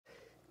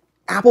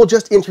Apple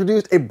just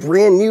introduced a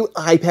brand new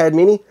iPad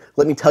mini.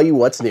 Let me tell you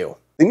what's new.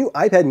 The new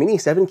iPad mini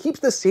 7 keeps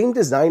the same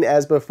design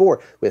as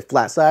before, with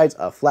flat sides,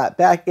 a flat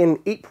back, and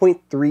an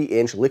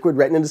 8.3-inch liquid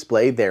retina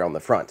display there on the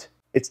front.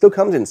 It still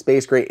comes in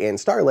space gray and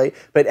starlight,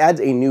 but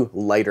adds a new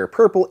lighter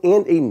purple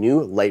and a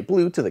new light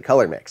blue to the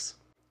color mix.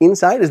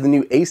 Inside is the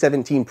new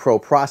A17 Pro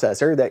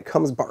processor that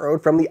comes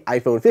borrowed from the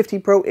iPhone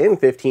 15 Pro and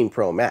 15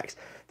 Pro Max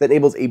that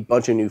enables a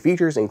bunch of new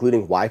features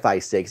including Wi-Fi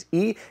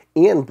 6E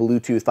and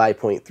Bluetooth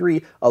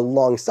 5.3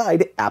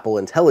 alongside Apple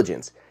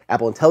Intelligence.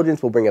 Apple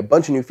Intelligence will bring a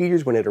bunch of new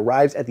features when it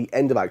arrives at the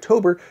end of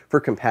October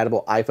for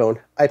compatible iPhone,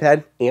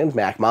 iPad, and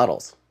Mac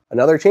models.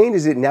 Another change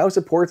is it now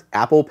supports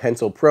Apple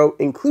Pencil Pro,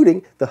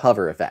 including the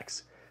hover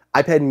effects.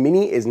 iPad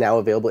mini is now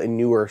available in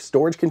newer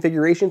storage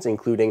configurations,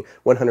 including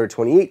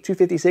 128,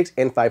 256,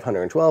 and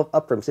 512,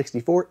 up from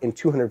 64 and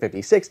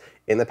 256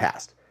 in the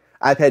past.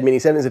 iPad mini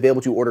 7 is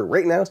available to order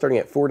right now, starting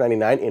at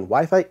 $499 in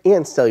Wi-Fi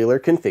and cellular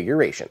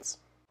configurations.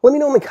 Let me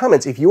know in the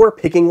comments if you are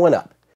picking one up.